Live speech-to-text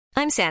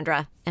I'm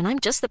Sandra, and I'm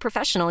just the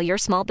professional your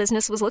small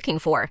business was looking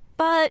for.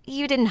 But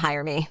you didn't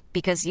hire me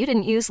because you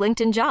didn't use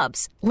LinkedIn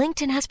Jobs.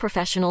 LinkedIn has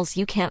professionals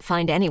you can't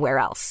find anywhere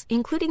else,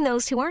 including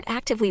those who aren't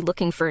actively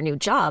looking for a new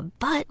job,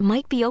 but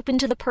might be open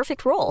to the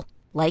perfect role,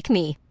 like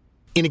me.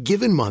 In a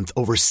given month,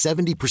 over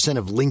 70%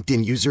 of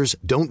LinkedIn users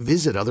don't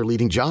visit other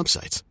leading job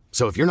sites.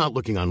 So if you're not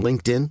looking on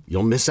LinkedIn,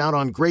 you'll miss out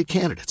on great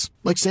candidates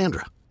like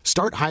Sandra.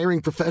 Start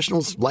hiring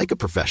professionals like a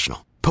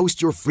professional.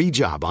 Post your free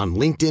job on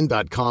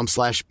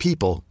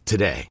linkedin.com/people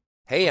today.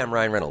 Hey, I'm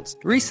Ryan Reynolds.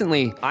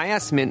 Recently, I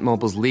asked Mint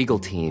Mobile's legal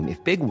team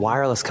if big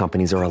wireless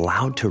companies are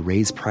allowed to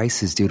raise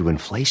prices due to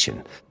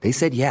inflation. They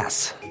said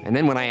yes. And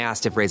then when I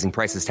asked if raising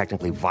prices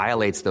technically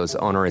violates those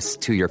onerous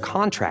two-year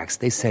contracts,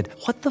 they said,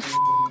 "What the f***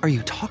 are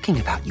you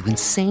talking about, you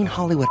insane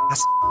Hollywood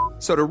ass?"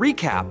 So to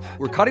recap,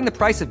 we're cutting the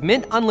price of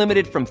Mint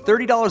Unlimited from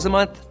 $30 a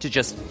month to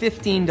just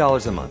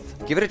 $15 a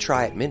month. Give it a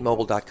try at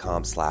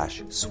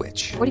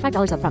mintmobile.com/switch.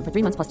 $45 up front for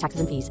 3 months plus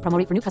taxes and fees. Promo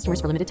rate for new customers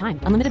for limited time.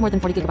 Unlimited more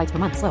than 40 gigabytes per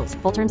month. Slows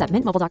full terms at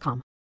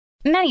mintmobile.com.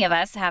 Many of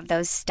us have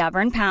those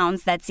stubborn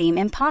pounds that seem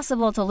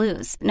impossible to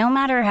lose, no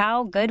matter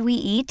how good we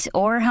eat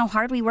or how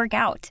hard we work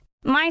out.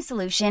 My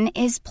solution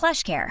is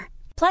PlushCare.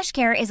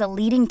 PlushCare is a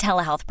leading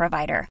telehealth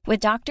provider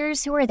with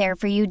doctors who are there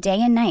for you day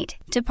and night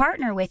to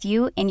partner with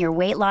you in your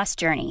weight loss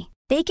journey.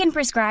 They can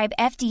prescribe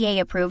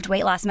FDA-approved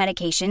weight loss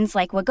medications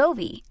like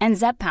Wegovy and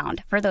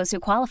Zepbound for those who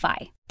qualify.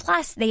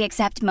 Plus, they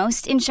accept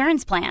most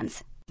insurance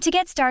plans. To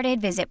get started,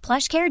 visit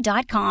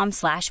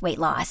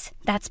plushcare.com/weightloss.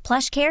 That's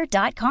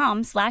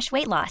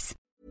plushcare.com/weightloss.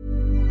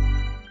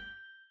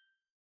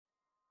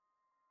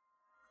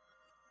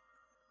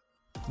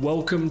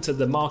 Welcome to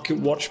the Market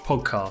Watch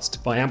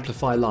podcast by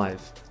Amplify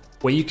Live,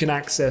 where you can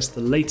access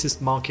the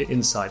latest market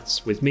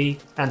insights with me,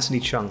 Anthony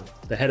Chung,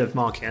 the head of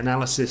market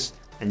analysis,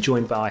 and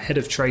joined by our head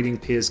of trading,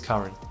 Piers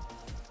Curran,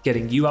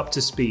 getting you up to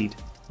speed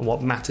on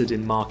what mattered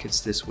in markets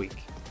this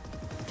week.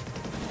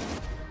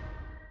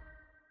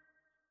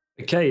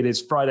 Okay, it is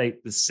Friday,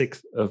 the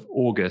 6th of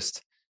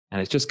August,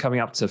 and it's just coming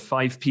up to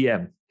 5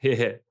 p.m.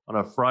 here on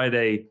a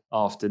Friday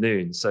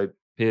afternoon. So,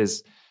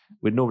 Piers,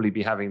 we'd normally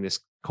be having this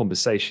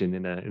conversation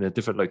in a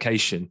different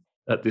location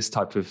at this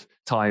type of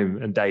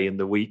time and day in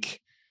the week.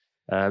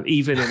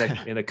 Even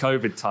in a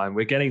COVID time,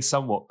 we're getting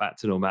somewhat back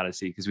to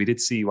normality because we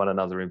did see one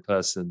another in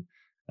person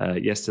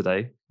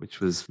yesterday, which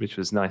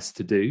was nice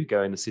to do,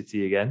 go in the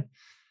city again.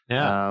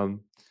 Yeah.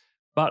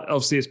 But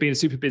obviously it's been a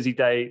super busy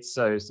day,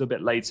 so it's a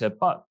bit later,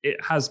 but it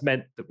has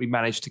meant that we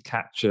managed to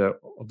capture,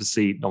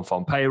 obviously,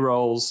 non-farm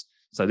payrolls.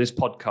 So this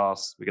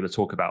podcast, we're going to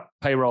talk about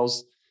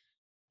payrolls,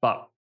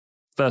 but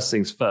first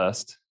things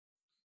first,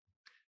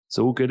 it's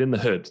all good in the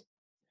hood,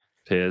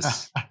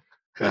 Piers.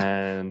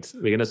 And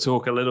we're going to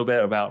talk a little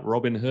bit about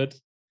Robinhood,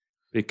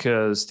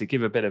 because to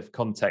give a bit of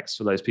context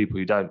for those people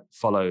who don't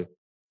follow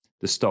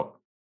the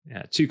stock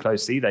too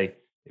closely, they've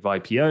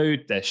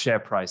IPO'd, their share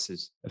price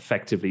has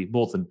effectively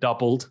more than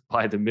doubled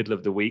by the middle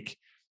of the week.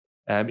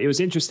 It was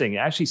interesting. It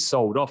actually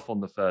sold off on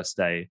the first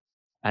day,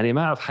 and the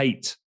amount of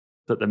hate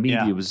that the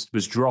media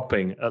was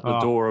dropping at the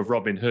door of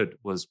Robinhood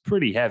was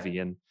pretty heavy.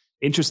 And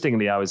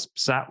interestingly, I was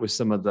sat with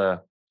some of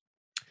the,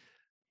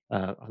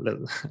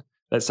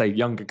 let's say,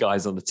 younger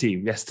guys on the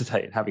team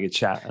yesterday and having a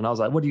chat. And I was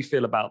like, what do you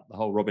feel about the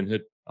whole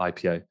Robinhood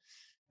IPO?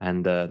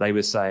 And they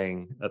were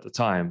saying at the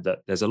time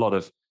that there's a lot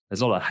of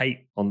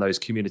hate on those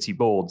community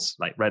boards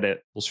like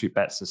Reddit, Wall Street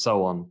Bets, and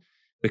so on,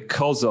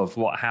 because of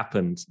what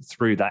happened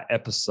through that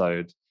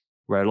episode,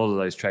 where a lot of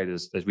those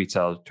traders, those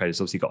retail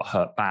traders, obviously got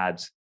hurt bad,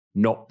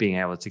 not being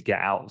able to get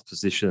out of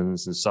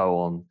positions and so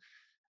on.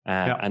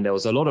 And there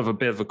was a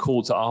bit of a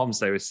call to arms,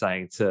 they were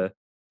saying, to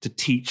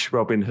teach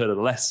Robinhood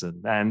a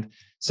lesson. And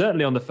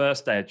certainly on the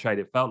first day of trade,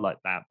 it felt like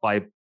that.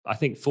 By, I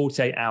think,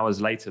 48 hours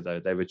later, though,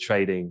 they were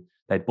trading,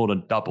 they'd more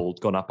than doubled,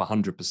 gone up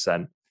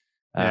 100%.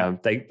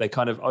 They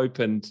kind of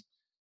opened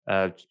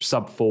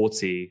sub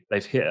 40.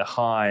 They've hit a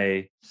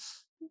high,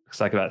 it's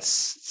like about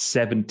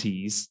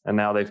 70s, and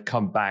now they've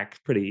come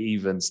back pretty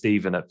even,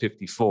 Stephen, at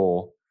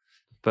 54.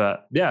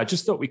 But yeah, I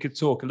just thought we could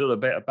talk a little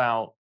bit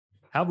about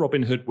how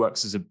Robinhood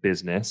works as a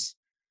business,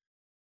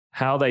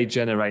 how they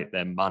generate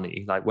their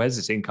money, like where's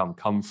this income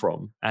come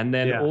from? And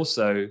then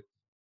also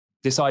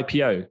this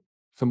IPO.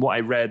 From what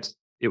I read,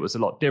 it was a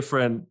lot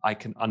different. I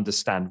can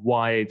understand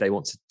why they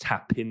want to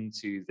tap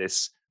into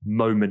this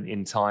moment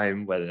in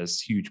time where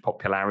there's huge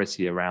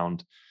popularity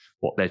around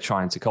what they're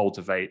trying to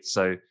cultivate.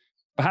 So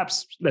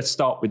perhaps let's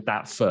start with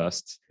that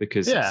first,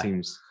 because it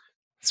seems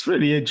it's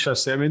really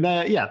interesting. I mean,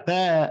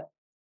 their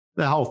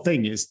whole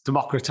thing is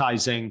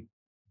democratizing,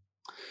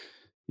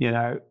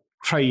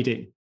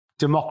 trading,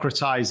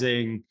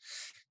 democratizing,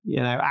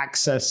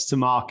 access to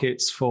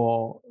markets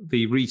for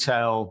the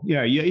retail,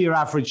 your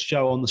average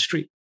Joe on the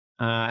street,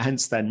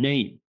 hence their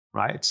name,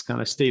 right? It's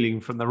kind of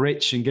stealing from the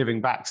rich and giving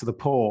back to the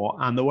poor.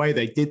 And the way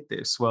they did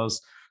this was,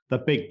 the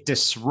big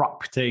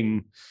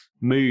disrupting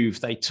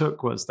move they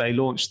took was they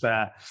launched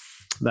their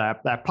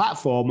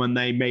platform and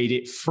they made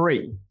it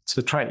free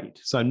to trade.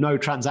 So no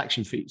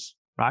transaction fees,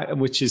 right?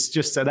 Which is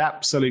just an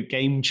absolute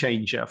game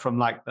changer from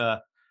like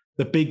the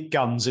the big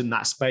guns in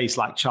that space,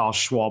 like Charles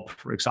Schwab,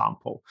 for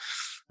example,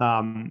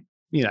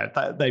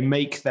 they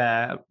make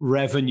their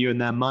revenue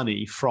and their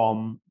money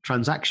from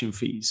transaction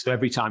fees. So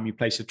every time you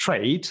place a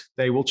trade,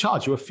 they will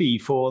charge you a fee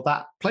for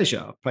that pleasure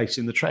of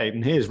placing the trade.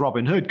 And here's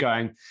Robinhood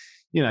going,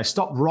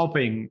 stop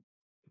robbing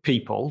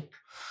people.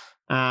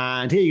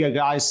 And here you go,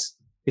 guys,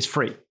 it's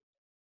free.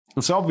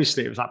 And so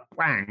obviously it was like,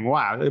 bang,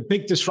 wow, a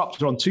big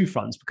disruptor on two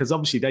fronts, because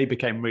obviously they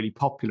became really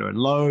popular and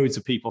loads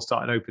of people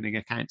started opening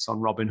accounts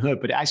on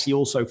Robinhood, but it actually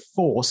also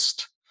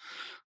forced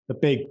the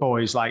big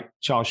boys like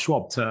Charles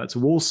Schwab to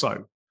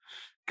also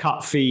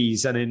cut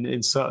fees and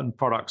in certain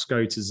products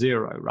go to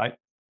zero, right?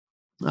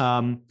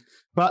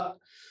 But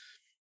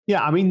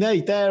yeah, I mean,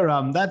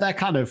 their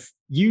kind of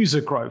user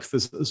growth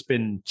has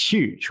been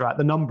huge, right?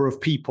 The number of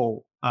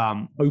people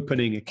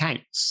opening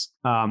accounts,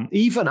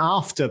 even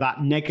after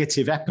that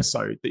negative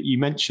episode that you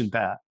mentioned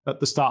there at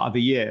the start of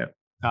the year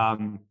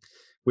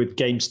with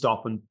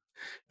GameStop, and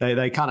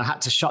they kind of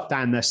had to shut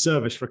down their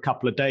service for a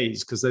couple of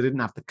days because they didn't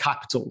have the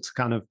capital to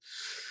kind of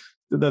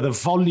the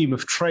volume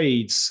of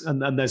trades,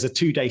 and there's a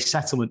 2-day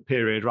settlement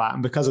period, right?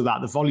 And because of that,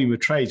 the volume of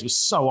trades was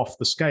so off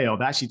the scale,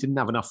 they actually didn't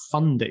have enough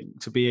funding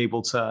to be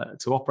able to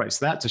operate.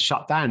 So they had to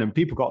shut down, and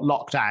people got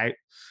locked out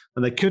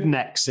and they couldn't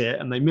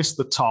exit and they missed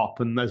the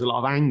top, and there's a lot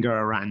of anger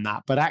around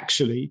that. But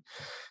actually,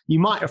 you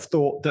might have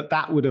thought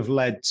that would have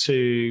led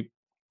to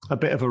a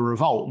bit of a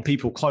revolt and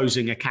people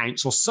closing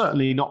accounts, or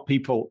certainly not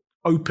people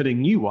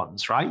opening new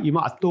ones, right? You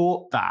might have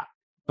thought that,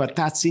 but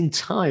that's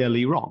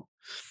entirely wrong.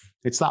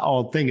 It's that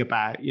odd thing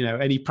about,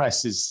 any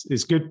press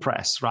is good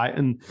press, right?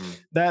 And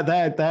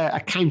their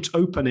account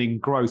opening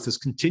growth has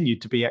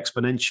continued to be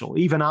exponential,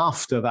 even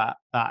after that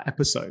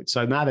episode.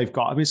 So now they've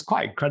got, it's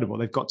quite incredible.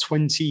 They've got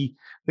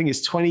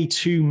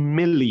 22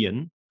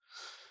 million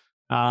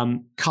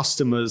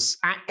customers,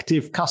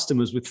 active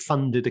customers with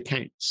funded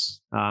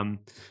accounts.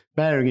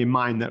 Bearing in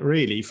mind that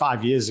really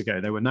 5 years ago,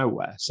 they were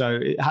nowhere. So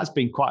it has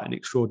been quite an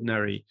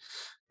extraordinary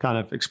kind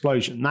of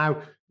explosion.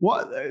 Now,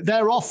 what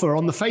their offer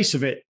on the face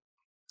of it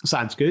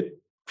sounds good.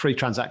 Free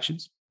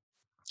transactions.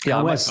 Yeah,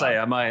 I must say,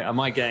 am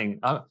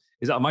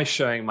I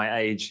showing my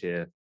age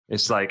here?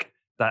 It's like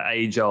that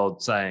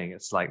age-old saying.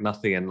 It's like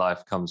nothing in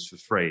life comes for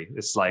free.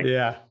 It's like,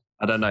 I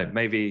don't know,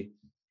 maybe,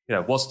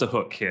 what's the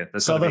hook here?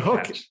 So the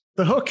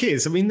hook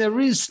is, there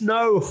is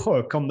no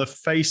hook on the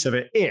face of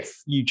it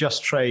if you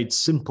just trade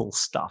simple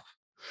stuff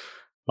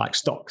like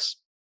stocks.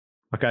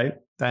 Okay,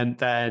 then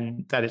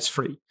it's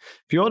free.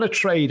 If you want to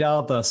trade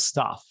other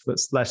stuff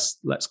that's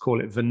let's call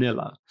it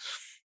vanilla,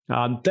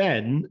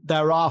 then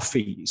there are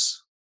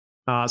fees.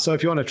 So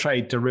if you want to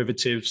trade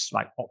derivatives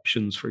like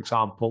options, for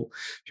example,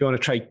 if you want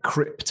to trade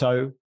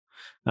crypto,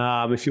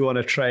 if you want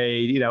to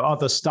trade,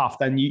 other stuff,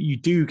 then you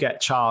do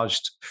get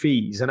charged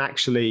fees. And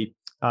actually,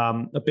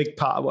 a big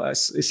part of it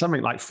is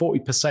something like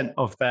 40%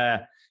 of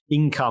their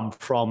income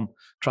from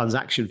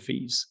transaction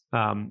fees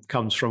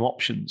comes from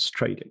options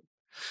trading.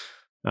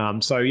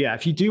 So yeah,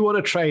 if you do want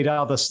to trade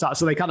other stuff,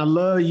 so they kind of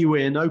lure you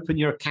in, open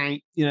your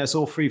account, it's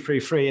all free,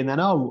 and then,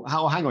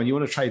 hang on, you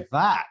want to trade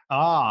that?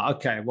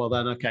 Okay, well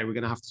then, we're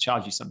going to have to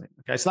charge you something.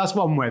 Okay, so that's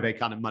one way they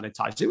kind of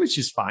monetize it, which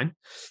is fine.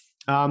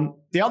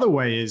 The other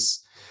way is,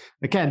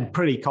 again,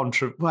 pretty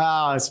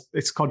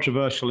it's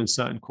controversial in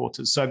certain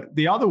quarters. So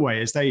the other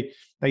way is they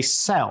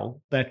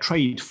sell their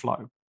trade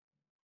flow.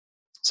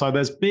 So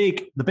there's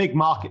the big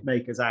market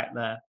makers out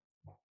there,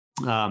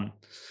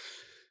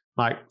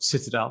 like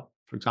Citadel,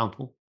 for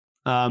example,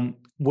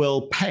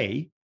 will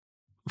pay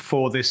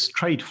for this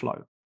trade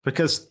flow.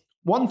 Because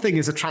one thing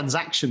is a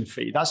transaction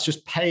fee. That's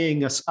just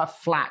paying a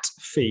flat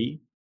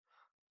fee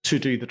to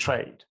do the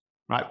trade,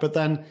 right? But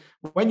then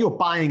when you're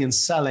buying and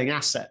selling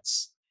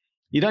assets,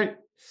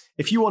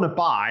 if you want to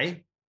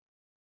buy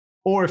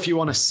or if you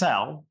want to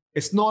sell,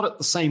 it's not at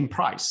the same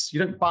price. You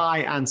don't buy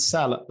and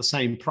sell at the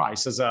same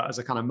price as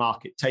a kind of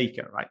market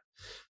taker, right?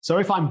 So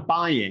if I'm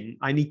buying,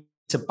 I need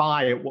to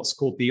buy at what's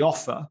called the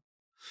offer.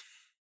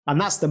 And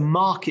that's the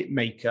market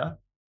maker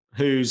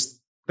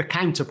who's the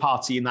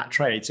counterparty in that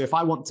trade. So if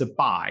I want to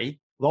buy,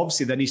 well,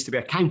 obviously there needs to be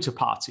a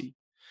counterparty.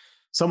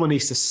 Someone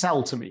needs to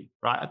sell to me,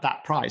 right, at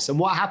that price. And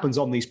what happens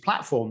on these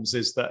platforms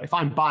is that if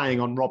I'm buying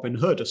on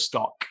Robinhood a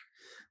stock,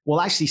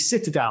 well, actually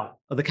Citadel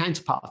are the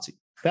counterparty.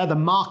 They're the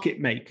market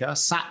maker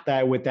sat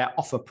there with their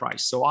offer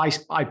price. So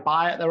I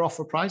buy at their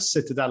offer price,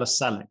 Citadel are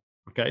selling,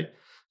 okay?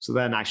 So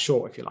they're now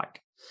short, if you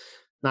like.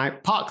 Now,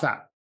 park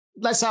that.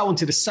 Let's say I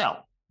wanted to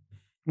sell.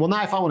 Well,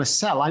 now if I want to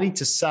sell, I need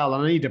to sell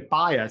and I need a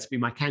buyer to be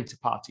my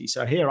counterparty.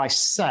 So here I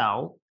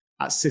sell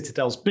at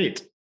Citadel's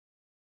bid,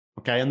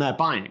 okay, and they're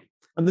buying.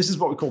 And this is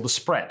what we call the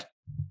spread.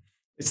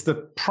 It's the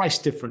price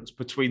difference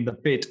between the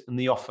bid and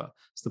the offer.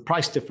 It's the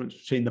price difference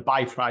between the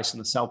buy price and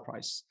the sell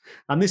price.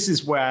 And this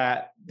is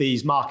where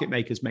these market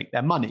makers make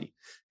their money,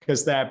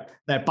 because they're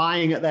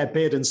buying at their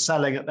bid and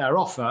selling at their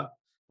offer.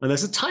 And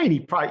there's a tiny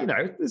price,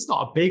 there's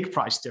not a big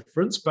price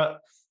difference,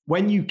 but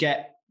when you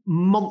get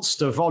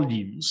monster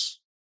volumes,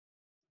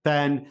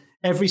 then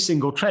every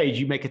single trade,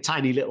 you make a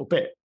tiny little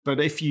bit. But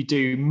if you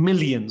do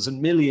millions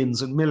and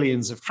millions and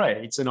millions of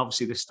trades, then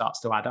obviously this starts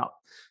to add up.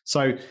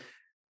 So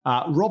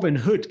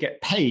Robinhood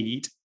get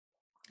paid,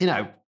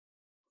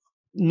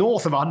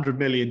 north of $100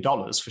 million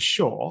for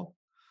sure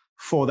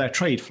for their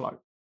trade flow.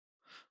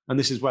 And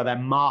this is where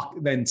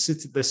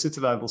the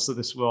citadels of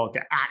this world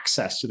get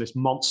access to this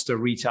monster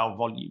retail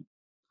volume.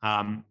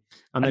 And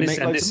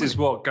this is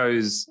what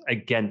goes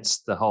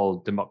against the whole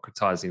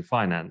democratizing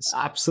finance.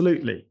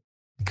 Absolutely.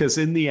 Because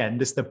in the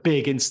end, it's the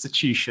big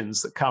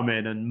institutions that come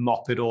in and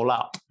mop it all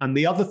up. And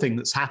the other thing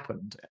that's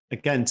happened,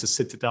 again, to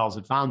Citadel's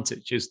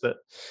advantage, is that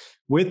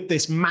with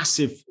this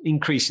massive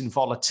increase in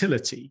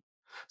volatility,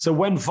 so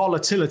when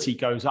volatility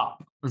goes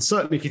up, and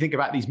certainly if you think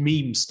about these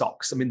meme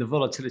stocks, I mean, the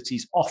volatility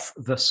is off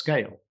the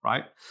scale,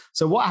 right?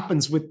 So what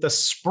happens with the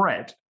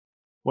spread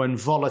when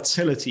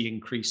volatility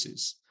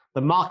increases?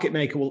 The market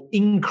maker will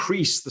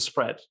increase the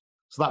spread.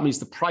 So that means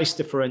the price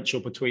differential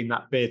between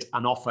that bid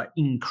and offer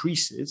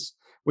increases,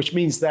 which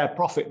means their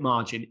profit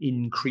margin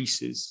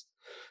increases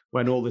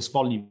when all this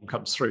volume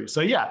comes through.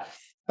 So yeah,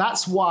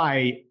 that's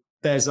why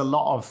there's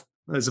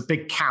a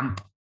big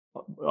camp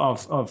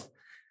of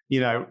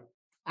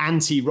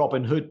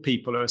anti-Robinhood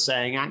people who are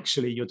saying,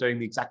 actually, you're doing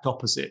the exact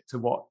opposite to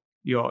what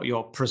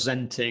you're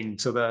presenting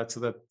to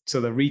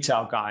the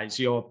retail guys.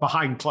 You're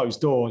behind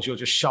closed doors. You're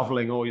just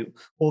shoveling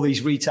all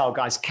these retail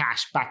guys'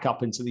 cash back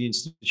up into the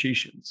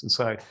institutions. And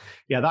so,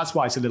 yeah, that's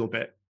why it's a little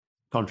bit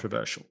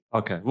controversial.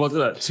 Okay. Well,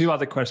 look, two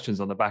other questions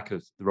on the back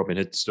of the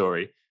Robinhood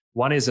story.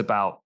 One is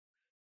about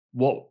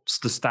what's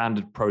the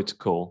standard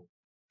protocol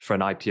for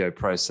an IPO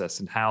process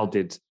and how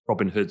did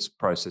Robinhood's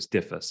process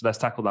differ? So let's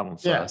tackle that one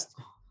first.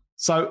 Yeah.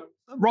 So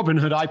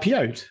Robinhood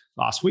IPO'd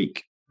last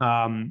week,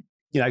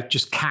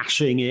 just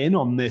cashing in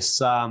on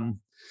this,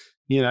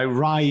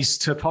 rise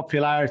to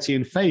popularity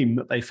and fame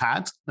that they've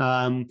had.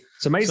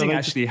 It's amazing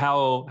actually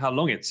how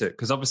long it took,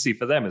 because obviously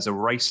for them it's a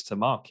race to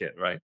market,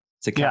 right?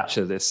 To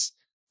capture this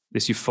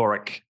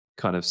euphoric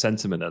kind of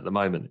sentiment at the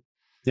moment.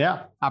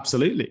 Yeah,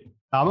 absolutely.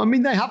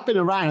 They have been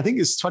around. I think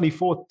it's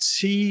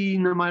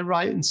 2014. Am I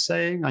right in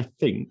saying? I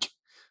think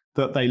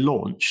that they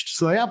launched.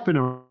 So they have been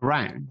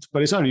around,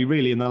 but it's only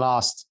really in the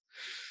last,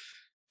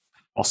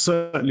 or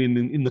certainly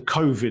in the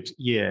COVID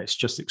year, it's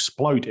just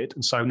exploded.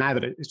 And so now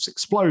that it's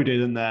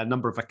exploded and their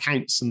number of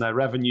accounts and their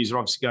revenues are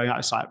obviously going out,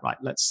 it's like, right,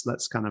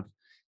 let's kind of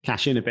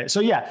cash in a bit.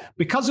 So yeah,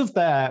 because of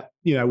their,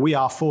 we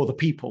are for the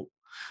people,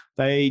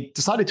 they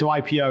decided to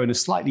IPO in a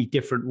slightly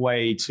different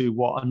way to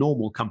what a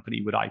normal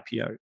company would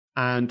IPO.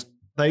 And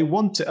they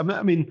want to,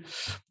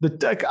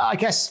 I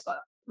guess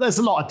there's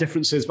a lot of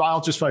differences, but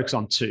I'll just focus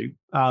on two.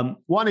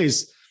 One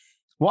is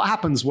what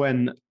happens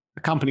when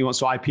a company wants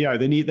to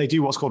IPO. They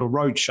do what's called a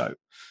roadshow,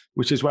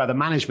 which is where the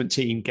management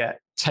team get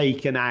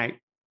taken out,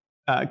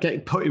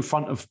 get put in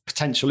front of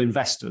potential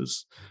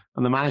investors,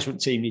 and the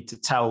management team need to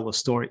tell the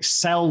story,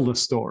 sell the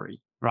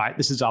story, right?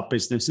 This is our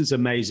business. It's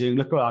amazing.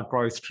 Look at our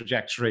growth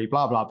trajectory,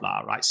 blah, blah, blah,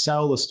 right?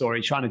 Sell the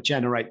story, trying to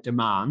generate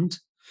demand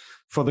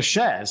for the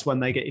shares when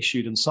they get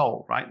issued and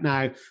sold, right?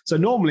 Now, so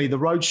normally the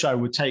roadshow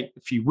would take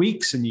a few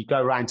weeks and you go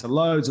around to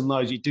loads and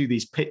loads, you do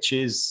these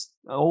pitches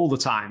all the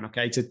time,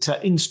 okay,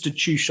 to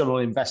institutional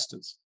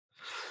investors.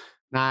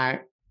 Now,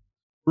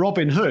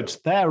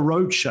 Robinhood, their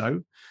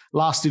roadshow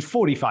lasted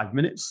 45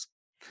 minutes.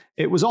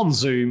 It was on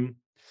Zoom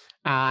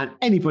and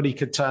anybody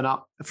could turn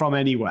up from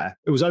anywhere.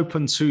 It was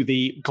open to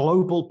the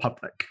global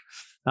public.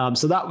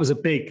 So that was a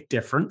big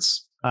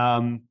difference.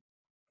 And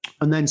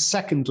then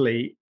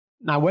secondly,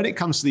 now, when it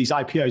comes to these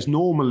IPOs,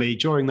 normally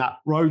during that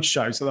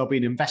roadshow, so there'll be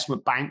an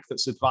investment bank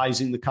that's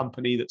advising the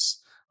company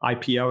that's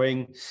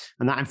IPOing.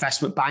 And that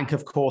investment bank,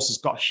 of course, has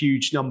got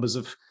huge numbers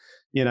of,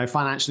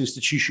 financial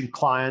institution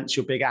clients,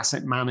 your big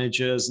asset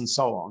managers and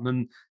so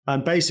on.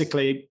 And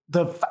basically,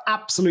 the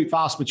absolute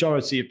vast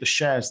majority of the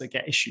shares that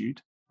get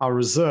issued are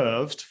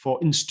reserved for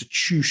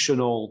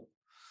institutional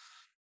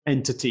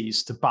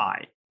entities to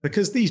buy.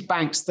 Because these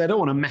banks, they don't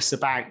want to mess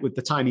about with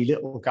the tiny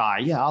little guy.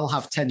 Yeah, I'll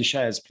have 10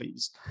 shares,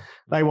 please.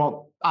 They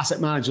want asset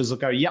managers will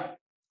go, yep,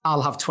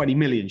 I'll have 20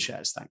 million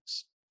shares,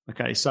 thanks.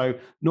 Okay, so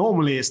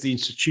normally it's the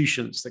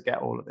institutions that get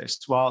all of this.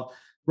 Well,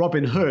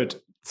 Robinhood,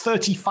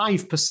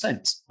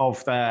 35%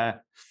 of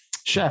their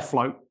share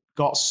float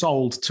got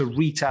sold to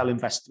retail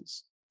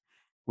investors,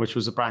 which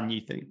was a brand new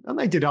thing. And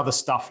they did other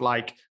stuff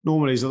like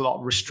normally there's a lot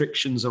of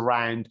restrictions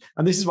around.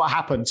 And this is what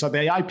happened. So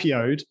they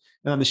IPO'd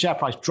and then the share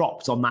price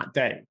dropped on that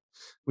day,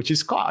 which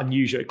is quite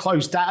unusual. It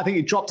closed down. I think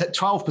it dropped at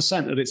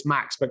 12% at its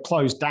max, but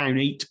closed down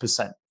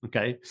 8%.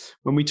 Okay.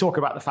 When we talk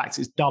about the fact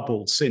it's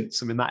doubled since,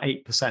 that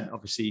 8%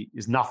 obviously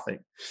is nothing.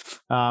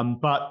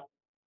 But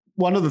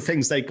one of the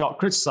things they got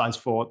criticized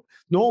for,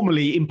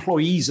 normally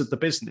employees of the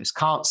business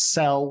can't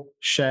sell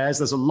shares.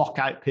 There's a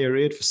lockout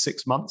period for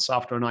 6 months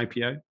after an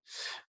IPO.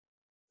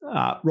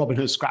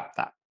 Robinhood scrapped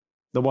that.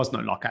 There was no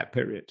lockout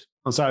period.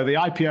 And so the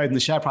IPO and the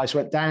share price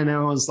went down. And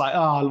everyone's like,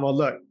 oh, well,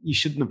 look, you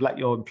shouldn't have let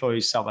your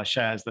employees sell their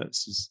shares.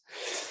 So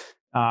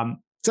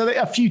there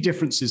are a few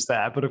differences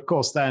there. But of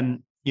course,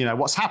 then,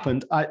 what's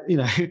happened,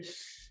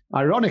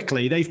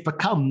 ironically, they've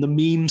become the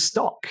meme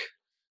stock.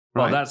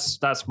 Right?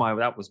 Well,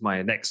 that was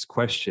my next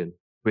question,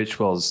 which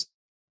was,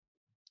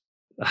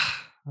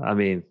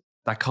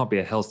 that can't be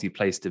a healthy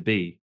place to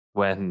be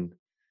when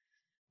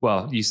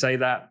Well, you say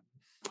that.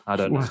 I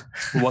don't know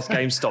what's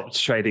GameStop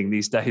trading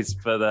these days,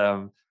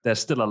 but they're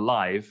still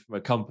alive. A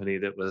company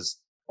that was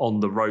on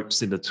the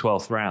ropes in the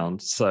 12th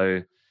round,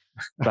 so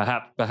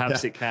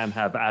perhaps it can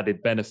have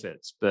added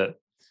benefits. But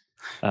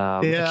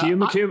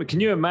can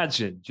you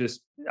imagine?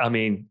 Just, I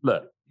mean,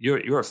 look,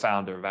 you're a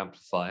founder of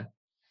Amplify.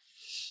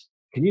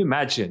 Can you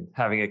imagine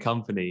having a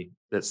company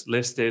that's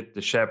listed,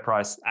 the share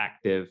price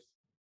active?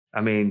 I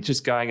mean,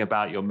 just going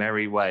about your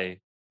merry way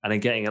and then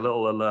getting a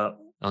little alert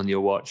on your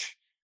watch,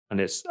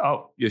 and it's,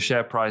 your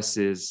share price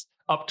is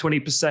up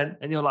 20%,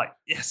 and you're like,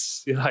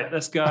 yes, you're like,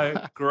 let's go,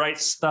 great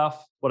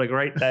stuff, what a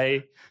great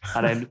day.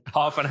 And then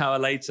half an hour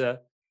later,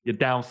 you're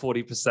down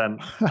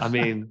 40%. I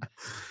mean,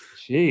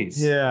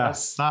 geez. Yeah,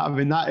 that's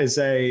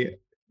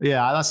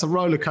a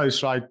roller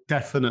coaster I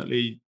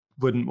definitely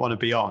wouldn't want to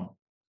be on.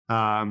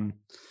 I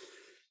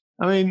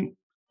mean,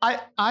 I'm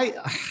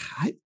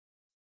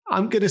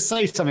going to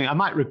say something. I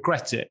might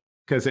regret it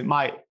because I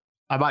might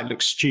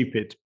look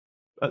stupid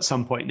at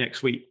some point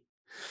next week.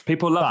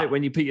 People love it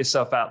when you put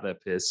yourself out there,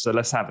 Piers. So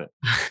let's have it.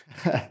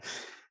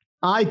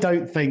 I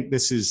don't think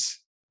this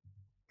is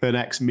the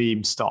next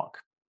meme stock.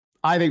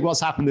 I think what's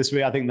happened this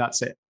week, I think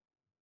that's it.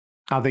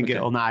 I think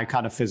it'll now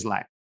kind of fizzle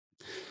out.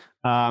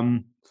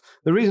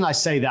 The reason I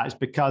say that is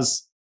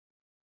because,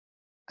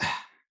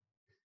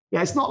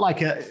 it's not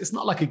like a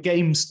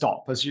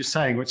GameStop, as you're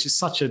saying, which is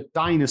such a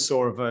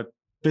dinosaur of a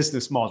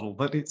business model,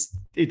 but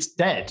it's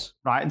dead,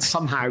 right? And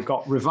somehow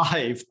got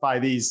revived by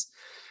these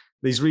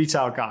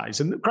retail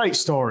guys. And great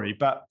story,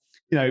 but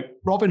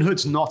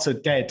Robinhood's not a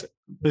dead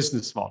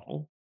business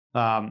model.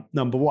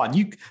 Number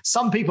one,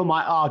 some people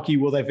might argue,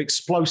 well, they've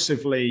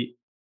explosively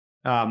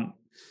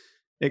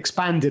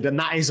expanded, and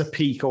that is a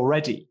peak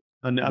already.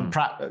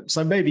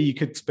 So maybe you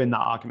could spin that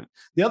argument.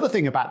 The other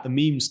thing about the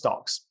meme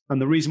stocks, and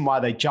the reason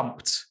why they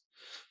jumped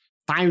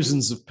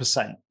thousands of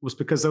percent, was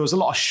because there was a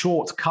lot of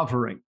short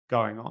covering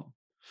going on.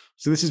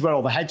 So this is where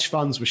all the hedge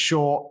funds were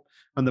short,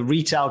 and the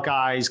retail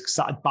guys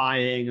started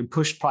buying and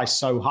pushed price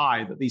so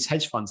high that these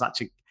hedge funds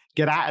actually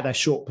get out of their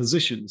short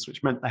positions,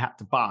 which meant they had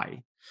to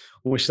buy,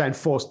 which then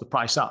forced the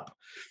price up.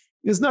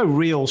 There's no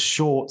real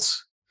short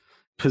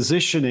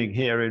positioning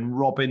here in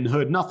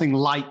Robinhood. Nothing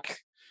like,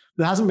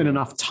 there hasn't been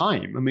enough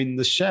time. I mean,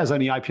 the shares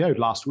only IPO'd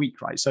last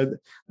week, right? So there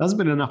hasn't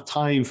been enough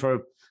time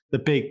for the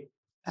big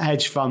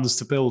hedge funds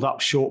to build up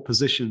short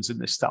positions in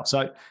this stuff.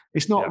 So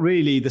it's not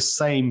really the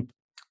same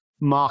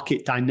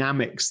market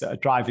dynamics that are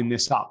driving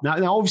this up.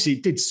 Now obviously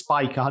it did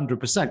spike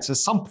 100%, so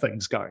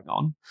something's going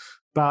on,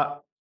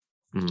 but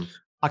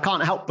I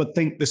can't help but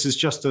think this is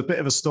just a bit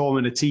of a storm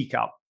in a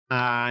teacup.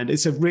 And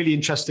it's a really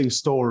interesting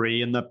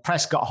story, and the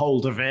press got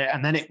hold of it,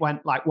 and then it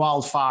went like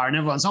wildfire, and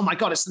everyone's, oh my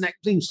God, it's the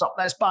next GameStop,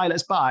 let's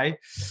buy.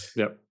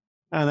 Yep.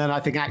 And then I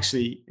think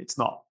actually it's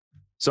not.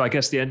 So I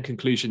guess the end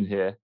conclusion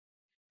here,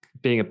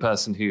 being a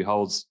person who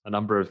holds a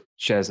number of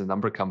shares in a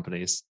number of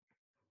companies,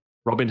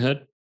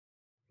 Robinhood,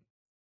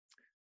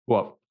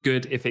 what,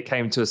 good if it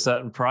came to a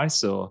certain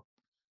price, or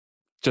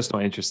just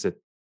not interested?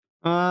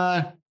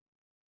 I'm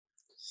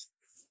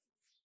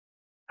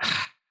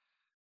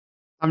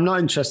not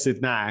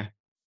interested now.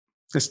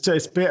 What's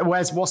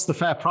the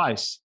fair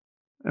price?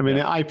 I mean,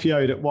 it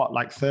IPO'd at what,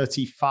 like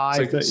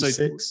 35,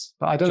 36?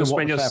 But I don't know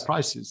what the fair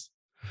price is.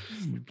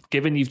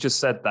 Given you've just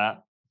said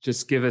that,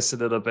 just give us a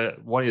little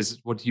bit. What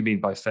do you mean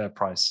by fair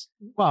price?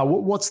 Well,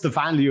 what's the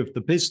value of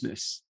the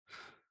business?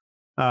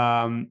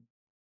 And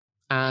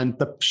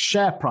the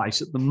share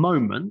price at the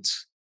moment,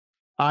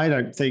 I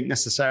don't think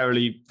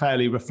necessarily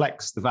fairly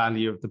reflects the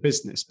value of the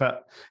business,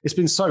 but it's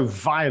been so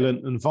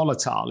violent and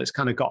volatile, it's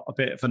kind of got a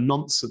bit of a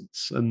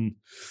nonsense. And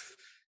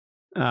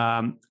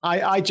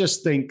I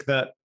just think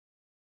that,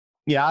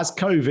 as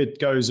COVID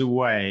goes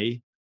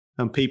away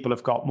and people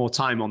have got more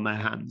time on their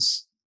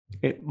hands,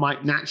 it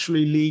might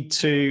naturally lead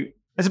to,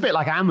 it's a bit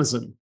like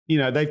Amazon.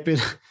 They've been,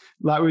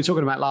 like we were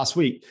talking about last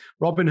week,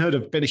 Robinhood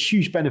have been a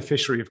huge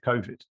beneficiary of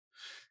COVID.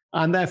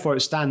 And therefore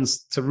it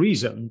stands to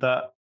reason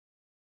that,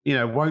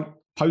 won't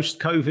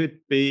post-COVID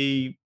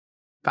be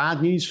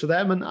bad news for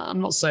them? And I'm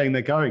not saying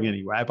they're going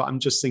anywhere, but I'm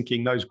just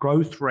thinking those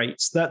growth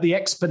rates, that the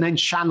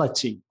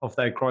exponentiality of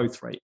their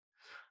growth rate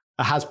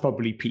has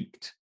probably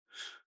peaked.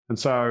 And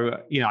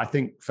so, I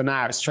think for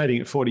now it's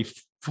trading at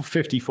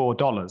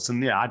 $54.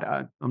 And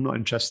I'm not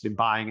interested in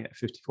buying it at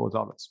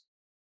 $54.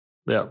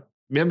 Yeah.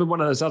 Remember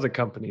one of those other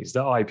companies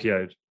that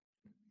IPO'd a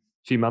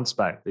few months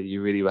back that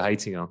you really were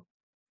hating on?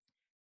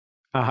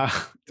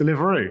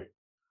 Deliveroo.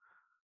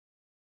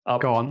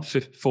 Go on.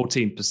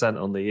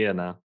 14% on the year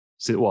now.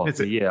 So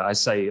the year, I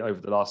say over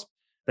the last,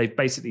 they've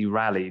basically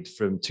rallied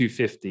from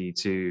 250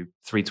 to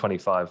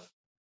 325,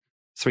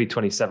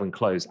 327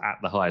 close at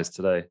the highest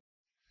today.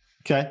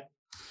 Okay.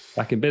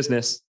 Back in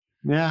business.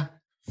 Yeah,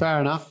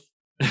 fair enough.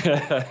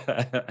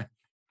 Fair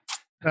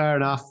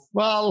enough.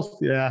 Well,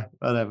 yeah,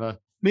 whatever.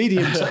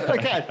 Medium term.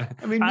 Okay.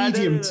 I mean,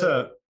 medium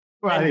term.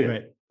 Well,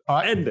 anyway. All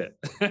right. End it.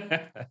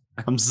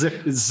 I'm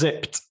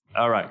zipped.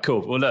 All right,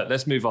 cool. Well, look,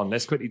 let's move on.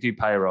 Let's quickly do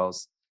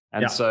payrolls.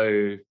 And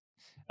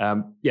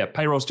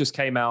payrolls just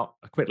came out.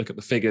 A quick look at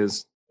the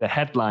figures. The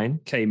headline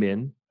came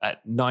in at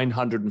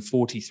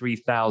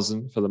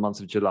 943,000 for the month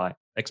of July.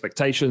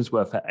 Expectations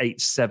were for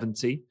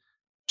 870,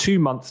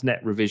 2-month net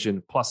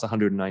revision plus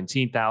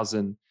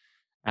 119,000.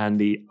 And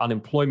the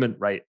unemployment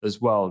rate as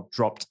well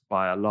dropped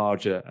by a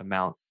larger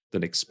amount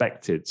than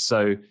expected.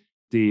 So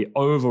the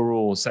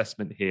overall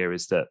assessment here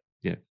is that,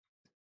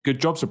 good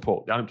jobs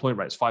report. The unemployment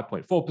rate is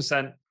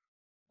 5.4%.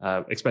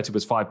 Expected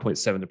was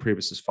 5.7. The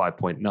previous was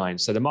 5.9.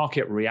 So the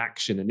market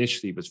reaction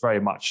initially was very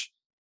much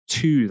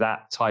to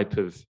that type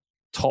of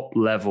top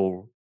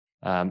level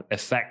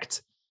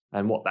effect.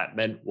 And what that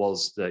meant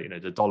was that,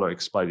 the dollar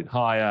exploded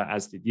higher,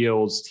 as did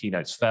yields,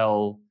 T-notes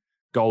fell,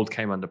 gold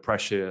came under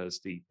pressure as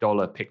the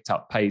dollar picked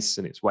up pace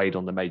and it's weighed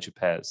on the major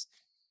pairs.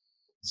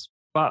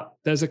 But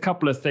there's a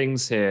couple of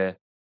things here,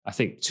 I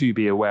think, to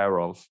be aware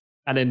of.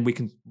 And then we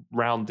can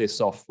round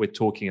this off with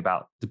talking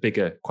about the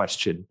bigger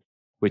question,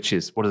 which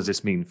is, what does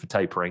this mean for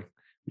tapering,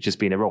 which has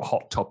been a real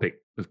hot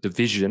topic of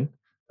division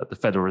at the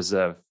Federal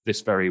Reserve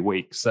this very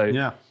week. So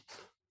a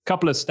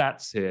couple of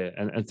stats here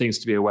and things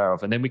to be aware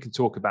of. And then we can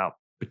talk about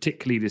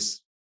particularly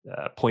this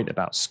point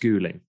about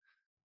schooling.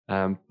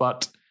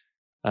 But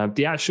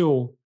the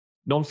actual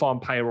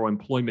non-farm payroll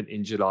employment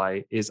in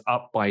July is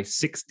up by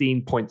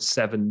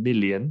 16.7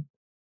 million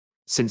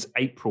since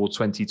April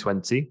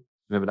 2020.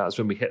 Remember, that was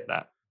when we hit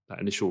that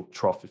initial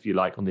trough, if you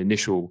like, on the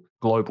initial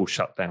global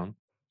shutdown.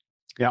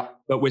 Yeah.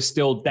 But we're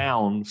still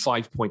down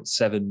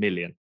 5.7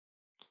 million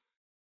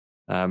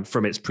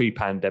from its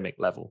pre-pandemic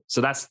level.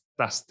 So that's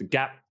the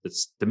gap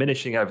that's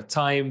diminishing over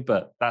time,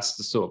 but that's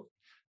the sort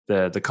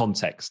of the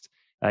context.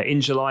 In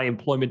July,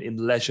 employment in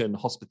leisure and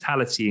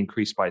hospitality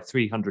increased by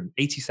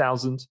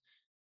 380,000.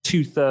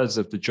 2/3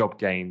 of the job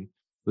gain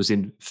was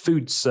in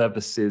food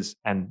services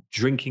and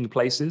drinking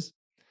places.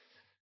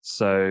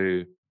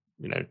 So,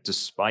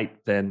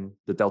 despite then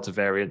the Delta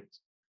variant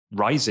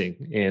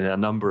rising in a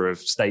number of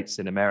states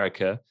in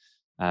America,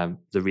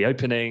 the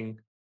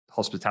reopening,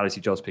 hospitality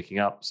jobs picking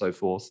up, so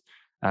forth.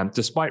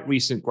 Despite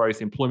recent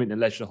growth, employment in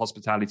leisure and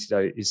hospitality,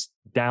 though, is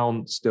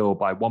down still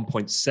by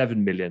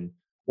 1.7 million,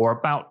 or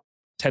about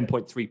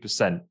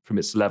 10.3% from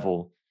its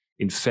level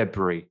in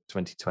February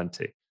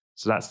 2020.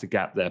 So that's the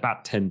gap there,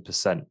 about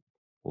 10%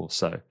 or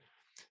so.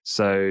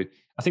 So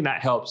I think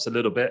that helps a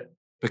little bit,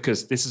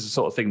 because this is the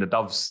sort of thing the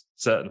doves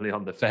certainly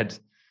on the Fed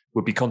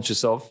would be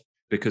conscious of,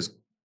 because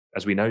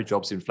as we know,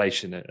 jobs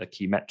inflation are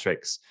key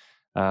metrics.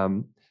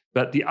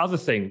 But the other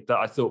thing that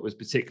I thought was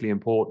particularly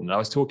important, I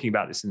was talking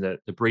about this in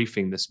the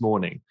briefing this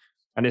morning,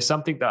 and it's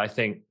something that I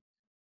think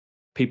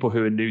people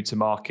who are new to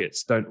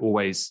markets don't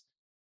always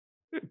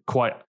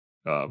quite,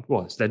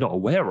 they're not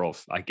aware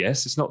of, I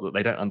guess. It's not that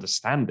they don't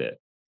understand it.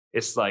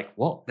 It's like,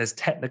 what? There's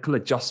technical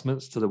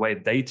adjustments to the way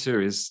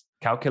data is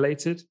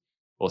calculated,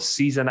 or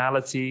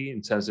seasonality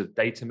in terms of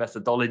data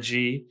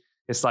methodology.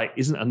 It's like,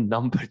 isn't a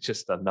number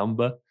just a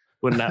number?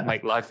 Wouldn't that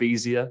make life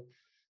easier?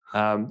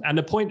 And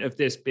the point of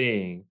this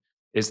being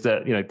is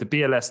that, the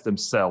BLS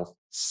themselves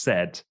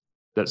said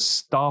that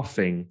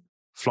staffing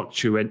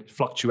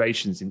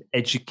fluctuations in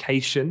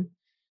education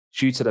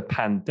due to the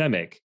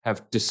pandemic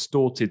have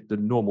distorted the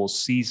normal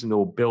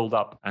seasonal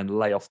build-up and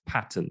layoff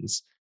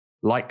patterns,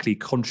 likely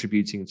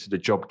contributing to the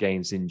job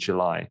gains in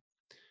July.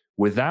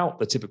 Without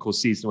the typical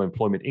seasonal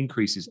employment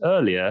increases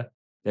earlier,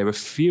 there were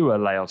fewer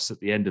layoffs at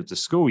the end of the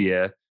school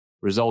year,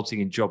 resulting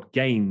in job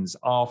gains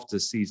after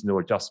seasonal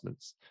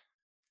adjustments.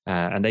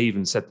 And they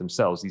even said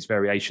themselves, these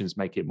variations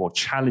make it more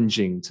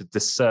challenging to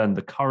discern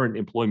the current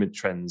employment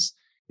trends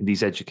in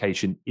these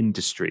education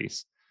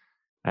industries.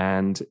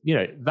 And,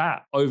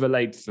 that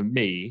overlaid for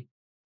me,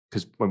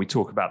 because when we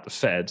talk about the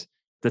Fed,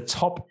 the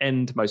top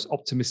end, most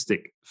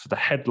optimistic for the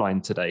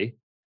headline today,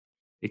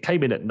 it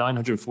came in at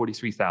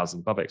 943,000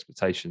 above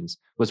expectations,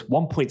 was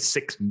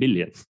 1.6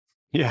 million.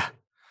 Yeah.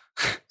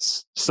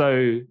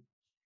 So,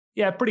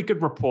 pretty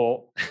good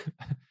report.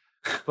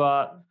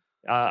 But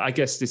I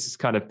guess this is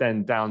kind of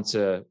then down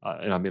to,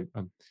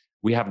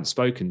 we haven't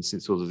spoken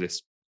since all of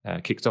this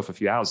kicked off a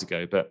few hours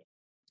ago. But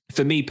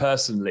for me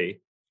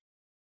personally,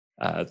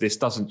 this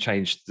doesn't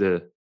change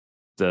the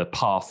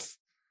path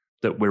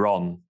that we're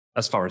on,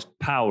 as far as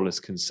Powell is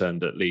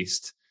concerned, at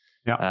least.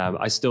 Yeah.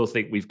 I still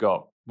think we've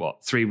got,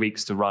 3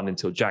 weeks to run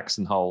until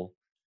Jackson Hole.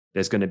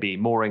 There's going to be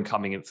more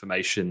incoming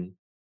information,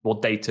 more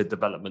data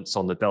developments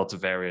on the Delta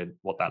variant,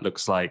 what that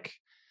looks like.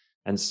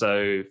 And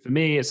so for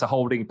me, it's a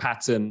holding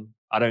pattern.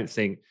 I don't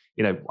think,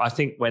 I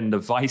think when the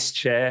vice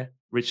chair,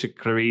 Richard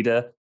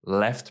Clarida,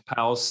 left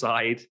Powell's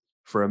side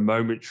for a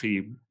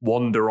momentary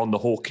wander on the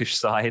hawkish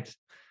side,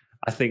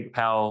 I think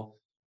Powell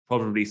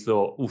probably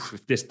thought, oof,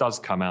 if this does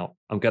come out,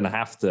 I'm going to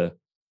have to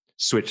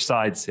switch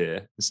sides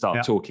here and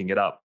start talking it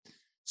up.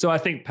 So I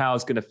think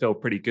Powell's going to feel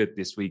pretty good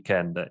this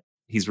weekend that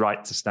he's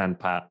right to stand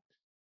pat.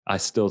 I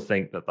still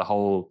think that the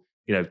whole,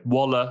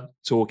 Waller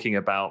talking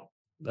about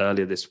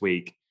earlier this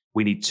week,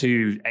 we need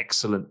 2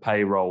 excellent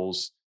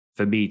payrolls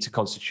for me to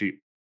constitute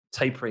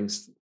tapering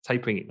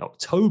in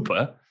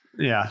October,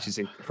 which is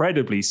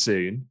incredibly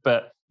soon.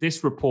 But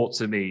this report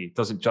to me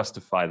doesn't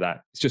justify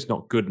that. It's just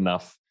not good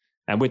enough.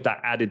 And with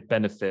that added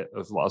benefit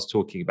of what I was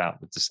talking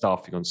about with the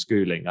staffing on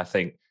schooling, I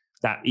think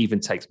that even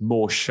takes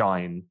more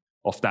shine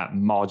off that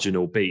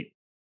marginal beat.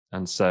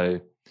 And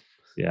so,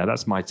 yeah,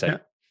 that's my take. Yeah.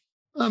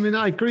 I mean,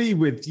 I agree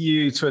with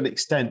you to an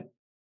extent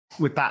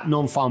with that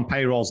non-farm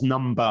payrolls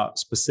number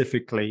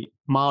specifically,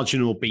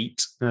 marginal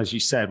beat, as you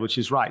said, which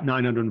is right,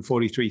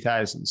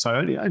 943,000. So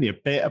only a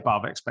bit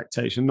above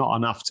expectation, not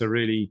enough to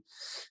really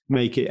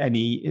make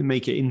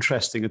it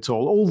interesting at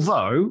all.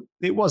 Although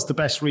it was the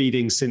best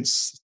reading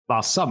since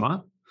last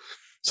summer.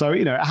 So,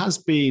 it has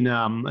been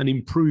an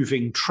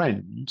improving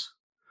trend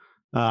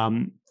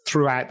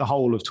throughout the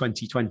whole of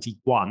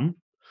 2021.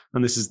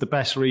 And this is the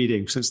best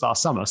reading since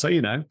last summer. So,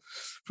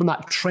 from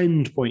that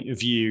trend point of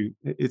view,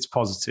 it's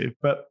positive.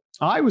 But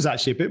I was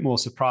actually a bit more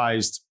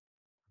surprised.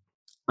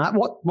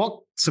 What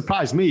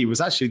surprised me was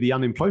actually the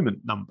unemployment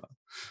number.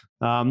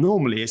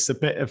 Normally, it's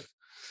the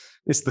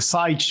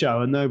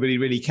sideshow and nobody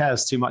really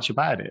cares too much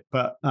about it.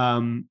 But,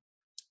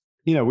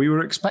 we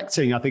were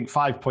expecting, I think,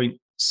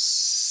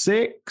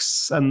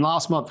 5.6, and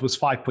last month was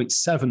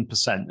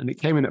 5.7%, and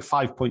it came in at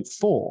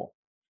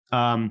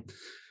 5.4.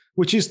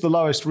 Which is the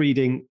lowest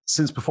reading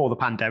since before the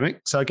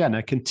pandemic. So again,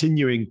 a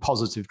continuing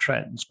positive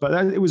trend. But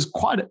then it was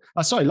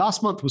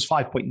last month was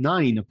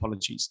 5.9,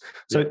 apologies.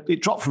 So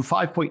it dropped from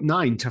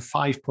 5.9 to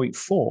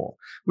 5.4,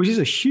 which is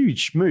a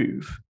huge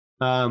move,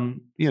 And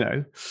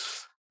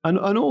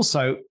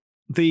also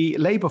the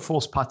labor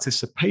force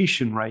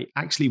participation rate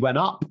actually went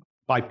up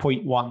by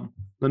 0.1.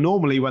 And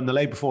normally when the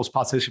labor force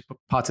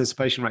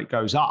participation rate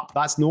goes up,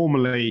 that's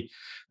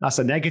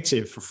a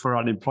negative for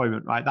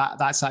unemployment, right?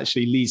 That's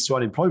actually leads to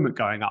unemployment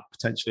going up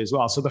potentially as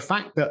well. So the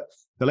fact that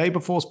the labor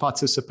force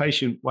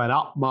participation went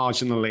up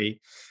marginally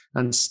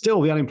and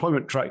still the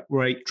unemployment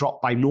rate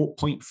dropped by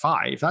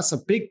 0.5, that's a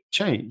big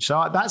change.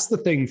 So that's the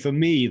thing for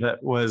me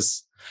that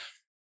was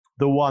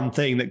the one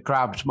thing that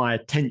grabbed my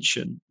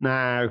attention.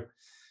 Now,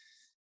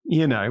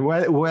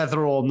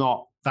 whether or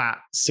not that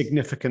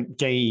significant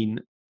gain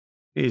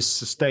is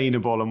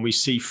sustainable and we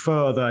see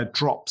further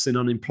drops in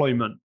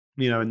unemployment,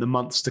 in the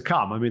months to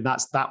come. I mean,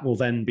 that will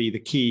then be the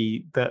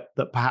key that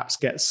perhaps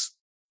gets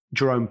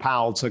Jerome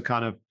Powell to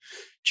kind of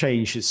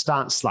change his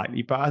stance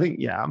slightly. But I think,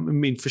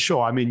 for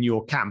sure, I'm in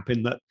your camp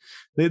in that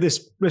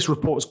this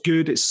report's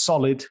good, it's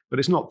solid, but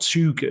it's not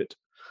too good.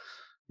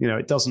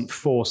 It doesn't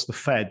force the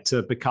Fed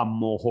to become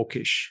more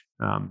hawkish.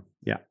 I'm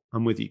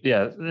with you.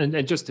 Yeah,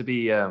 and just to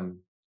be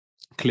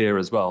clear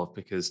as well,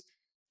 because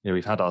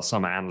we've had our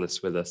summer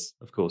analysts with us,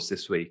 of course,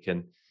 this week,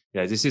 and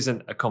this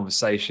isn't a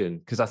conversation,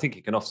 because I think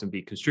it can often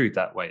be construed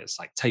that way. It's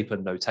like taper,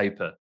 no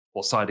taper.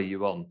 What side are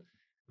you on?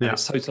 And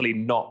it's totally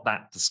not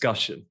that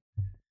discussion.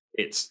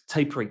 It's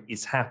tapering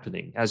is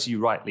happening. As you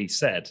rightly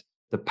said,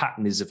 the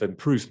pattern is of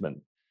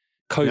improvement.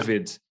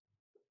 COVID,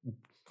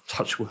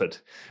 touch wood,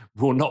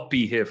 will not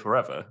be here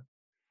forever.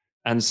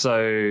 And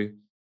so,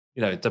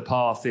 the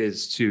path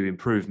is to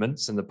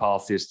improvements and the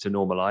path is to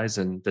normalize,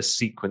 and the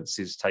sequence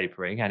is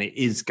tapering, and it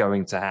is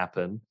going to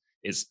happen.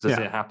 Does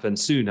it happen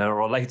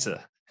sooner or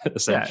later?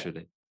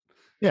 Essentially,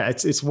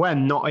 it's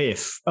when, not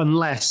if,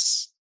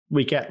 unless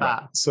we get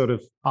that sort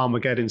of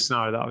Armageddon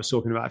scenario that I was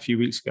talking about a few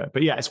weeks ago.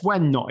 But it's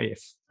when, not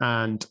if.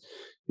 And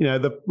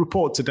the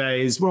report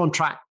today is we're on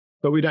track,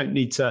 but we don't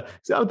need to.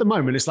 At the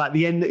moment, it's like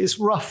the end. It's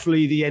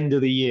roughly the end of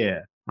the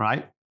year,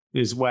 right?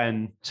 Is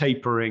when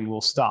tapering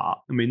will start.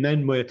 I mean,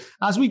 then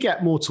as we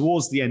get more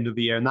towards the end of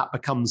the year, and that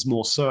becomes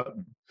more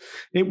certain,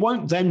 it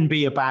won't then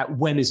be about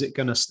when is it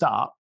going to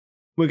start.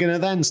 We're going to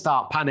then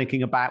start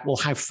panicking about, well,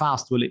 how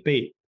fast will it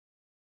be?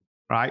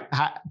 Right?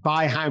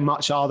 By how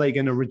much are they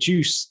going to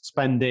reduce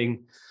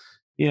spending,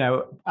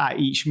 at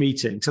each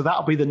meeting? So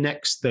that'll be the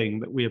next thing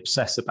that we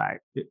obsess about.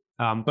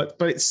 But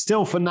it's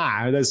still, for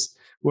now, that's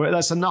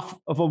enough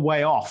of a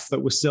way off that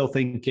we're still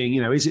thinking,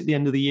 is it the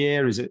end of the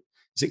year? Is it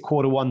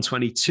quarter 1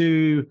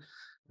 22?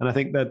 And I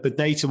think that the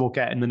data we'll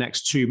get in the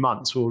next 2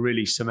 months will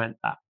really cement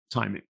that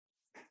timing.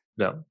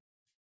 Yeah.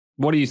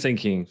 What are you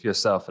thinking for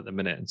yourself at the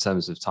minute in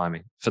terms of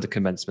timing for the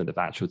commencement of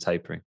actual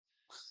tapering?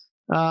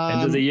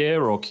 End of the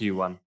year or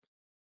Q1?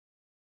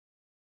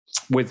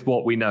 With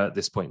what we know at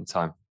this point in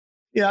time.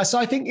 Yeah, so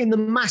I think in the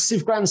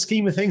massive grand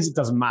scheme of things, it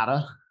doesn't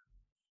matter.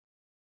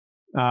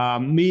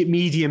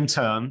 Medium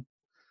term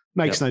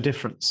makes no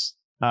difference.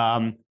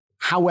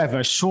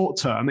 However, short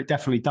term, it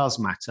definitely does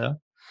matter.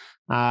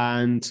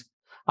 And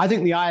I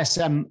think the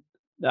ISM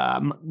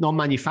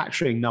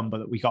non-manufacturing number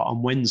that we got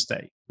on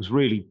Wednesday was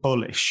really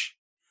bullish.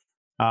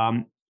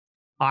 I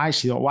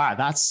actually thought, wow,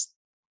 that's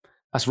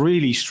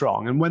really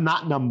strong. And when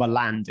that number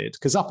landed,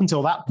 because up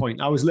until that point,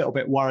 I was a little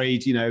bit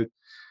worried,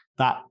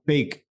 that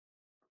big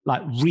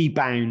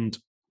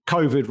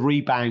COVID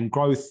rebound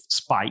growth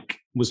spike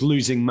was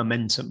losing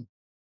momentum.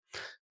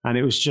 And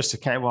it was just,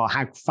 okay, well,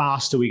 how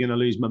fast are we going to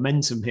lose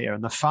momentum here?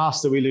 And the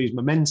faster we lose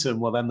momentum,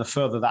 well, then the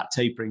further that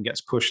tapering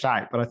gets pushed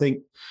out. But I think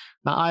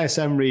that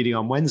ISM reading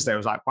on Wednesday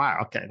was like, wow,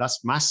 okay,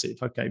 that's massive.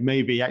 Okay,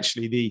 maybe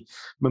actually the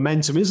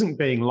momentum isn't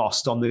being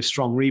lost on this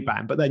strong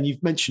rebound. But then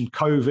you've mentioned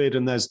COVID,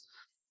 and there's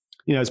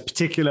a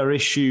particular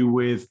issue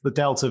with the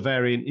Delta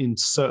variant in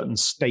certain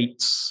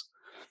states,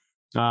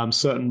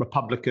 certain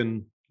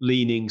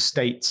Republican-leaning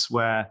states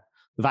where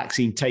the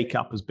vaccine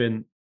take-up has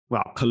been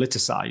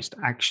politicized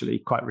actually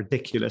quite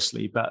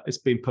ridiculously, but it's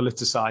been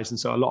politicized. And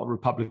so a lot of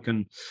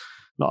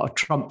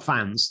Trump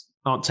fans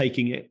aren't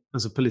taking it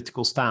as a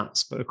political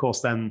stance. But of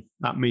course, then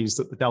that means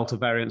that the Delta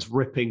variant's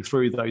ripping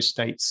through those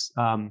states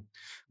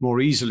more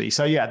easily.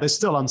 So yeah, there's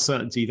still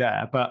uncertainty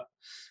there. But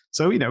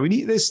so,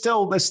 there's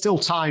still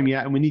time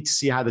yet, and we need to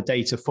see how the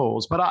data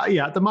falls. But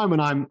at the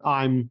moment,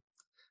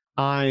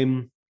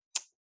 I'm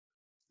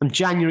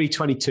January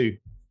 22.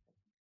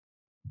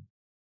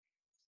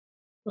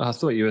 I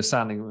thought you were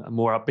sounding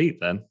more upbeat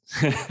then,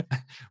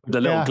 with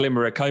a little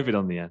glimmer of COVID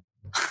on the end.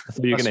 I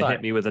thought you were going to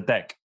hit me with a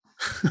deck,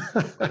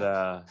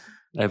 but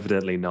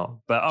evidently not.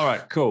 But all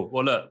right, cool.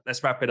 Well, look,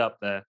 let's wrap it up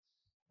there.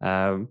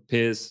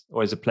 Piers,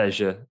 always a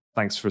pleasure.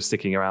 Thanks for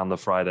sticking around the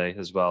Friday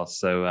as well.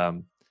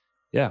 So,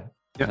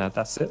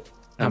 that's it.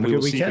 And we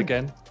will see you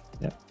again.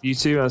 Yeah, you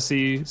too. I'll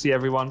see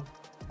everyone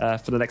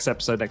for the next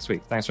episode next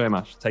week. Thanks very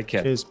much. Take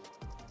care. Cheers.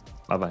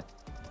 Bye-bye.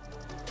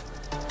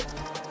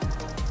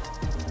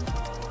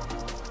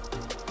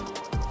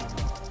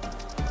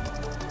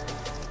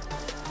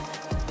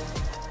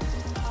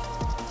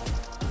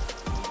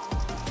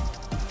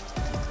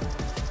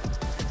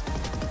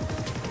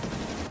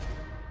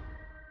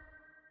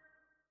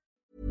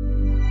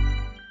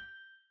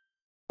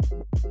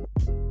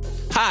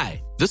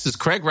 Hi, this is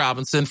Craig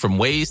Robinson from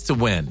Ways to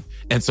Win,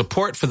 and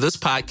support for this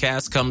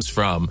podcast comes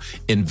from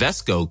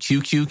Invesco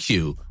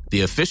QQQ,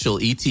 the official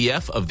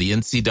ETF of the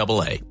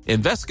NCAA.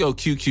 Invesco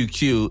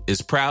QQQ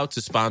is proud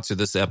to sponsor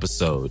this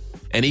episode,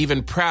 and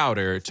even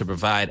prouder to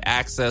provide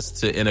access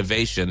to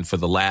innovation for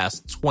the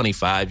last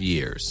 25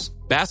 years.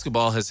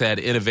 Basketball has had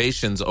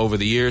innovations over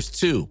the years,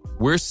 too.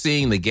 We're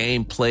seeing the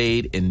game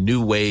played in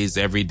new ways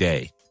every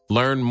day.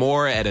 Learn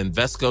more at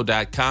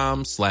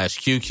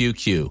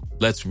Invesco.com/QQQ.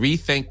 Let's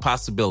rethink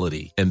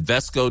possibility.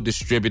 Invesco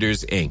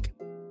Distributors, Inc.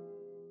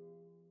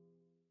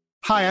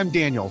 Hi, I'm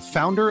Daniel,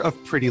 founder of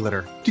Pretty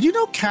Litter. Did you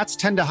know cats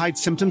tend to hide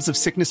symptoms of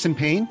sickness and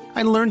pain?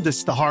 I learned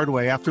this the hard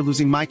way after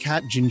losing my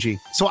cat, Gingy.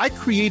 So I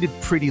created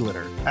Pretty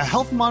Litter, a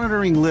health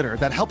monitoring litter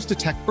that helps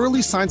detect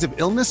early signs of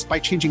illness by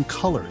changing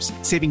colors,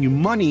 saving you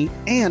money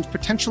and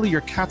potentially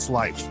your cat's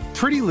life.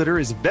 Pretty Litter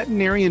is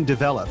veterinarian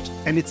developed,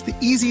 and it's the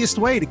easiest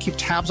way to keep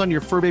tabs on your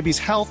fur baby's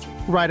health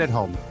right at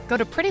home. Go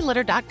to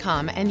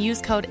prettylitter.com and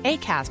use code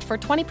ACAST for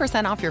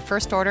 20% off your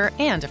first order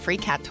and a free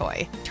cat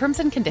toy. Terms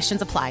and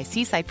conditions apply.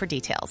 See site for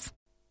details.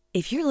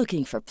 If you're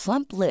looking for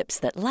plump lips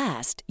that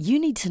last, you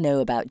need to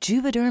know about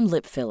Juvederm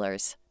lip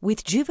fillers.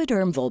 With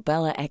Juvederm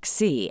Volbella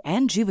XC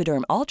and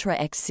Juvederm Ultra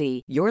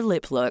XC, your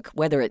lip look,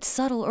 whether it's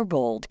subtle or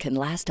bold, can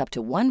last up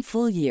to 1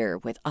 full year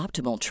with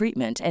optimal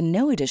treatment and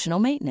no additional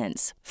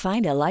maintenance.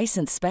 Find a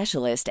licensed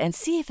specialist and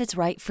see if it's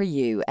right for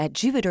you at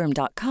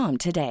Juvederm.com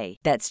today.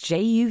 That's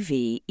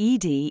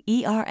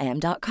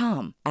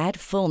JUVEDERM.com. Add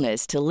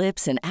fullness to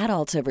lips in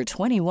adults over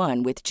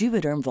 21 with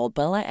Juvederm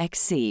Volbella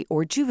XC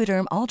or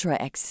Juvederm Ultra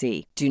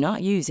XC. Do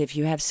not use if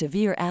you have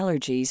severe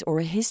allergies or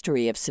a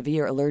history of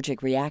severe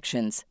allergic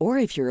reactions, or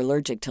if you're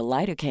allergic to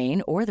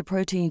lidocaine or the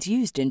proteins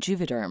used in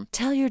Juvederm.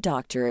 Tell your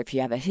doctor if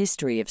you have a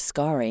history of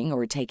scarring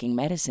or taking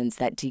medicines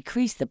that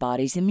decrease the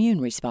body's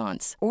immune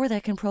response or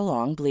that can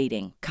prolong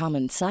bleeding.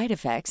 Common side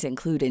effects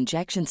include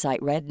injection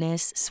site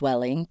redness,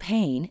 swelling,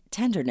 pain,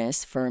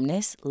 tenderness,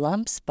 firmness,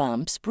 lumps,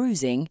 bumps,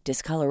 bruising,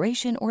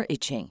 discoloration, or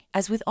itching.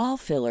 As with all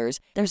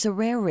fillers, there's a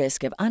rare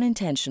risk of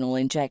unintentional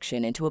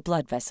injection into a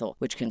blood vessel,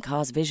 which can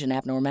cause vision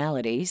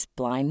abnormalities,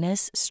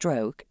 blindness,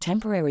 stroke,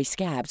 temporary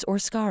scabs, or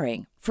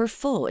scarring. For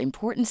full,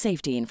 important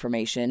safety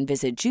information,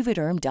 visit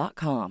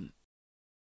Juvederm.com.